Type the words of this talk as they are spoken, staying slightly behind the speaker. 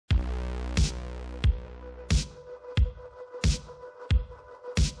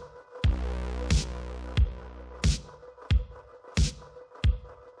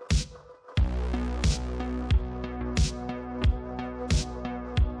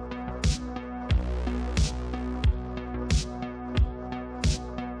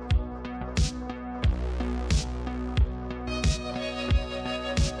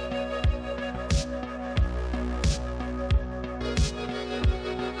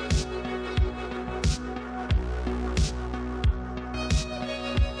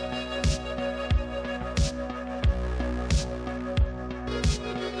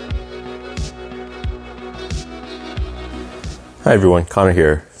Hi everyone, Connor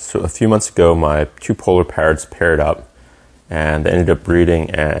here. So a few months ago, my two polar parrots paired up and they ended up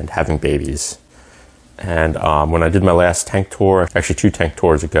breeding and having babies. And when I did my last tank tour, actually 2 tank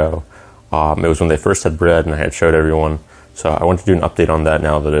tours ago, it was when they first had bred and I had showed everyone. So I want to do an update on that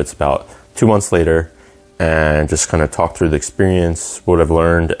now that it's about 2 months later and just kind of talk through the experience, what I've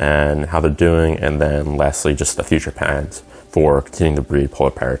learned and how they're doing, and then lastly just the future plans for continuing to breed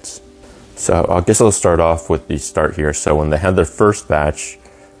polar parrots. So I guess I'll start off with the start here. So when they had their first batch,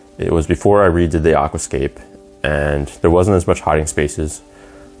 it was before I redid the aquascape and there wasn't as much hiding spaces,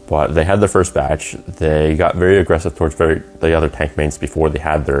 but they had their first batch. They got very aggressive towards the other tank mates before they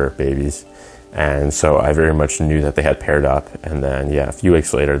had their babies. And so I very much knew that they had paired up. And then, yeah, a few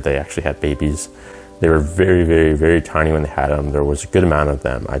weeks later, they actually had babies. They were very, very, very tiny when they had them. There was a good amount of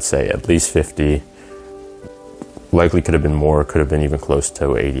them. I'd say at least 50. Likely could have been more, could have been even close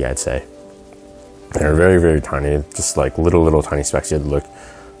to 80, I'd say. They're very, very tiny, just like little tiny specks. You had to look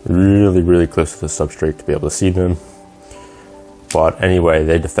really, really close to the substrate to be able to see them. But anyway,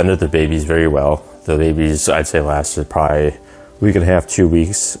 they defended their babies very well. The babies, I'd say, lasted probably a week and a half, 2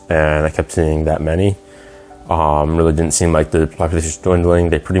 weeks, and I kept seeing that many. Really didn't seem like the population was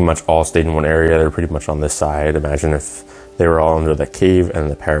dwindling. They pretty much all stayed in one area. They were pretty much on this side. Imagine if they were all under that cave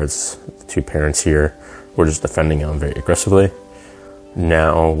and the parrots, the 2 parents here, were just defending them very aggressively.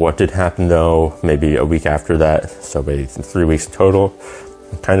 Now, what did happen though, maybe a week after that, so maybe 3 weeks in total,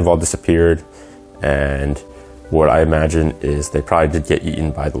 kind of all disappeared. And what I imagine is they probably did get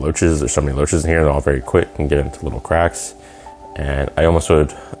eaten by the loaches. There's so many loaches in here, they're all very quick and get into little cracks. And I almost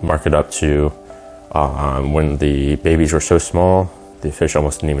would mark it up to when the babies were so small, the fish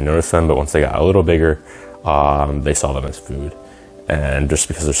almost didn't even notice them, but once they got a little bigger, they saw them as food. And just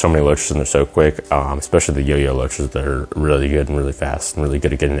because there's so many loaches and they're so quick, especially the yo-yo loaches, they're really good and really fast and really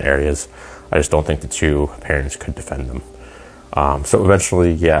good at getting in areas. I just don't think the 2 parents could defend them. So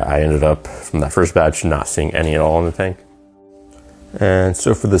eventually, yeah, I ended up from that first batch not seeing any at all in the tank. And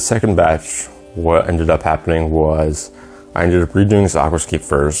so for the second batch, what ended up happening was I ended up redoing this aquascape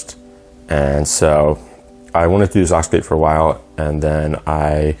first. And so I wanted to do this aquascape for a while, and then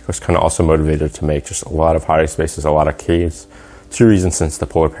I was kind of also motivated to make just a lot of hiding spaces, a lot of caves. 2 reasons, since the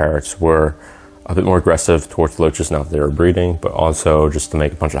polar parrots were a bit more aggressive towards loaches now that they were breeding, but also just to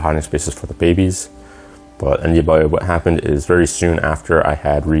make a bunch of hiding spaces for the babies. But anyway, what happened is very soon after I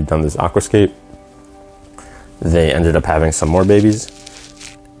had redone this aquascape, they ended up having some more babies.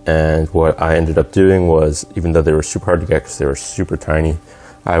 And what I ended up doing was, even though they were super hard to get because they were super tiny,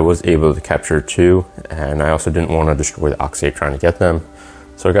 I was able to capture 2, and I also didn't want to destroy the aquascape trying to get them.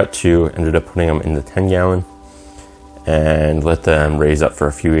 So I got 2, ended up putting them in the 10-gallon. And let them raise up for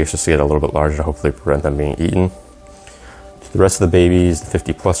a few weeks just to get a little bit larger to hopefully prevent them being eaten. The rest of the babies, the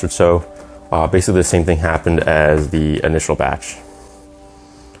 50 plus or so, basically the same thing happened as the initial batch.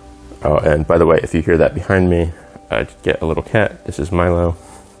 Oh, and by the way, if you hear that behind me, I get a little cat. This is Milo.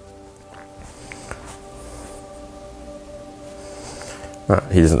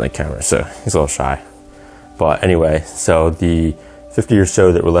 He doesn't like cameras, so he's a little shy. But anyway, so the 50 or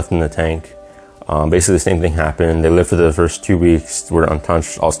so that were left in the tank, basically the same thing happened. They lived for the first 2 weeks, were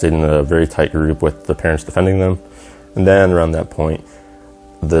untouched, all stayed in a very tight group with the parents defending them. And then around that point,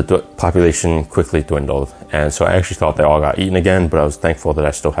 the population quickly dwindled. And so I actually thought they all got eaten again, but I was thankful that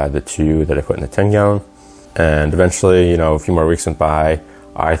I still had the 2 that I put in the 10-gallon. And eventually, a few more weeks went by.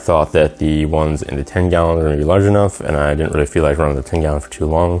 I thought that the ones in the 10-gallon were going to be large enough, and I didn't really feel like running the 10-gallon for too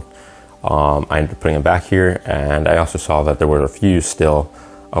long. I ended up putting them back here, and I also saw that there were a few still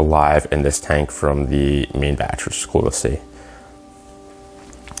alive in this tank from the main batch, which is cool to see.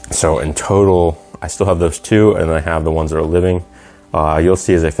 So in total, I still have those 2, and I have the ones that are living. You'll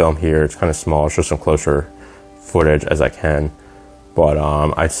see as I film here, it's kind of small. I'll show some closer footage as I can. But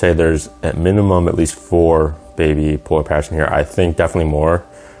I'd say there's at minimum at least 4 baby polar parrots in here. I think definitely more.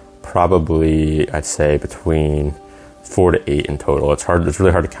 Probably, I'd say between 4 to 8 in total. It's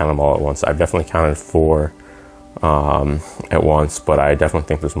really hard to count them all at once. I've definitely counted 4 at once, but I definitely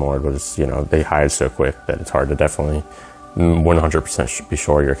think there's more. But it's, they hide so quick that it's hard to definitely 100% be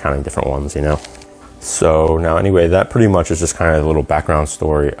sure you're counting different ones, So now anyway, that pretty much is just kind of a little background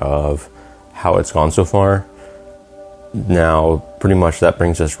story of how it's gone so far. Now, pretty much that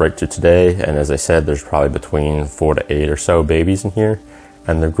brings us right to today. And as I said, there's probably between 4 to 8 or so babies in here,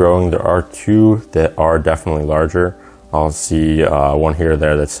 and they're growing. There are 2 that are definitely larger. I'll see one here or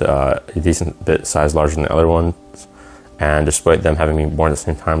there that's a decent bit size larger than the other ones. And despite them having been born at the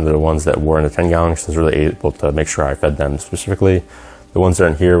same time, they're the ones that were in the 10-gallon, because I was really able to make sure I fed them specifically. The ones that are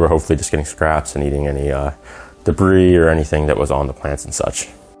in here were hopefully just getting scraps and eating any debris or anything that was on the plants and such.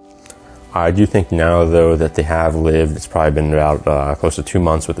 I do think now, though, that they have lived, it's probably been about close to 2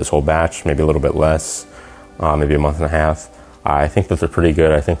 months with this whole batch, maybe a little bit less, maybe a month and a half. I think that they're pretty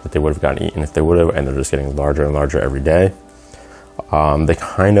good. I think that they would have gotten eaten if they would have, and they're just getting larger and larger every day. They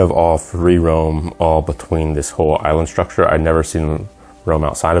kind of all free roam all between this whole island structure. I've never seen them roam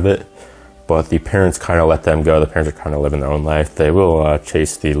outside of it, but the parents kind of let them go. The parents are kind of living their own life. They will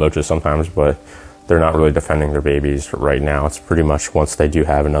chase the loaches sometimes, but they're not really defending their babies right now. It's pretty much once they do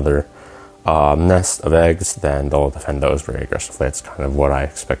have another nest of eggs, then they'll defend those very aggressively. That's kind of what I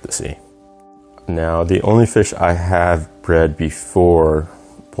expect to see. Now, the only fish I have bred before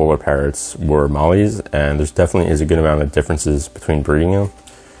polar parrots were mollies, and there's definitely is a good amount of differences between breeding them.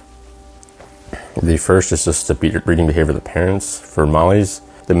 The first is just the breeding behavior of the parents. For mollies,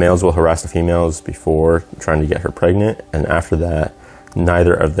 the males will harass the females before trying to get her pregnant, and after that,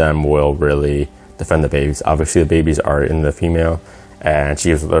 neither of them will really defend the babies. Obviously, the babies are in the female, and she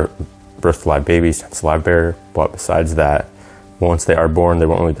gives birth to live babies, it's a live bearer, but besides that, once they are born, they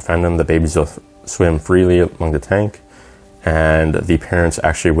won't really defend them. The babies will swim freely among the tank, and the parents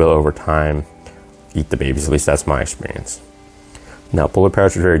actually will, over time, eat the babies. At least that's my experience. Now, polar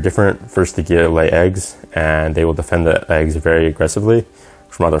parrots are very different. First, they lay eggs, and they will defend the eggs very aggressively.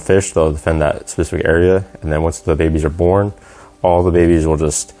 From other fish, they'll defend that specific area, and then once the babies are born, all the babies will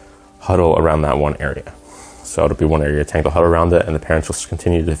just huddle around that one area. So it'll be one area, tank will huddle around it, and the parents will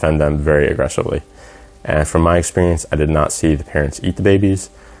continue to defend them very aggressively. And from my experience, I did not see the parents eat the babies.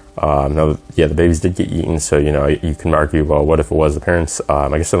 No, yeah, the babies did get eaten, so you can argue, well, what if it was the parents?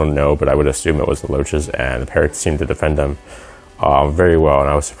 I guess I don't know, but I would assume it was the loaches, and the parrots seemed to defend them very well, and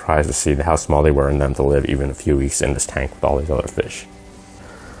I was surprised to see how small they were in them to live even a few weeks in this tank with all these other fish.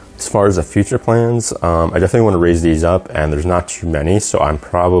 As far as the future plans, I definitely want to raise these up, and there's not too many, so I'm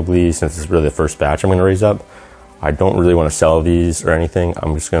probably, since it's really the first batch I'm going to raise up, I don't really want to sell these or anything.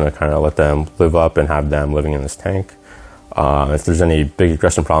 I'm just going to kind of let them live up and have them living in this tank. If there's any big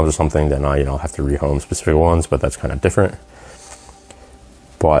aggression problems or something, then I'll have to rehome specific ones, but that's kind of different.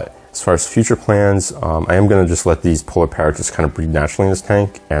 But as far as future plans, I am going to just let these polar parrots just kind of breed naturally in this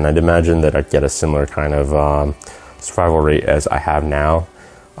tank, and I'd imagine that I'd get a similar kind of survival rate as I have now.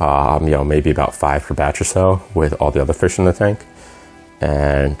 Maybe about 5 per batch or so with all the other fish in the tank,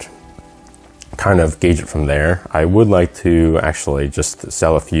 and kind of gauge it from there. I would like to actually just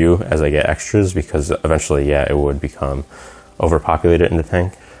sell a few as I get extras, because eventually, yeah, it would become overpopulated in the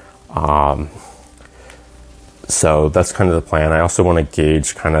tank. So that's kind of the plan. I also want to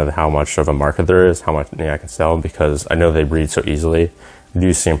gauge kind of how much of a market there is, how much I can sell, because I know they breed so easily. I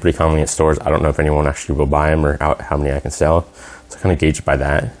do see them pretty commonly at stores. I don't know if anyone actually will buy them or how many I can sell. So kind of gauge it by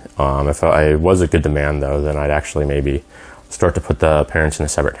that. If I was a good demand, though, then I'd actually maybe start to put the parents in a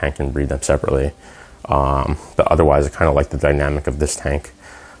separate tank and breed them separately. But otherwise, I kind of like the dynamic of this tank,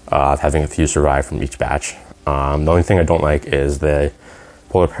 having a few survive from each batch. The only thing I don't like is the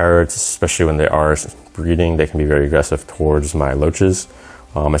polar parrots, especially when they are breeding, they can be very aggressive towards my loaches.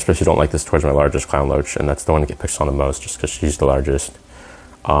 I especially don't like this towards my largest clown loach, and that's the one that gets picked on the most just because she's the largest.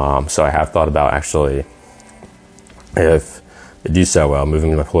 So I have thought about actually, if they do sell well,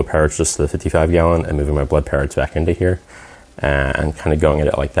 moving my polar parrots just to the 55 gallon and moving my blood parrots back into here, and kind of going at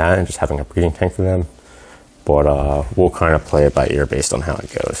it like that and just having a breeding tank for them. But we'll kind of play it by ear based on how it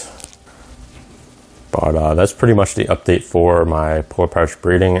goes. But that's pretty much the update for my polar parrots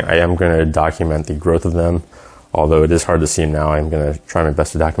breeding. I am going to document the growth of them. Although it is hard to see them now, I'm going to try my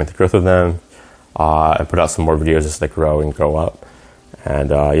best to document the growth of them and put out some more videos as they grow and grow up.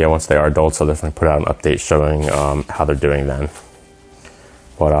 And yeah, once they are adults, I'll definitely put out an update showing how they're doing then.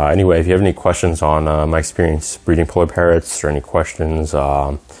 But anyway, if you have any questions on my experience breeding polar parrots or any questions,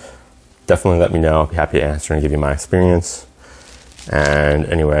 definitely let me know. I'll be happy to answer and give you my experience. And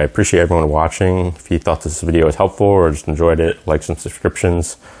anyway, I appreciate everyone watching. If you thought this video was helpful or just enjoyed it, likes and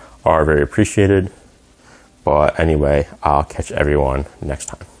subscriptions are very appreciated. But anyway, I'll catch everyone next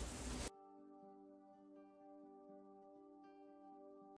time.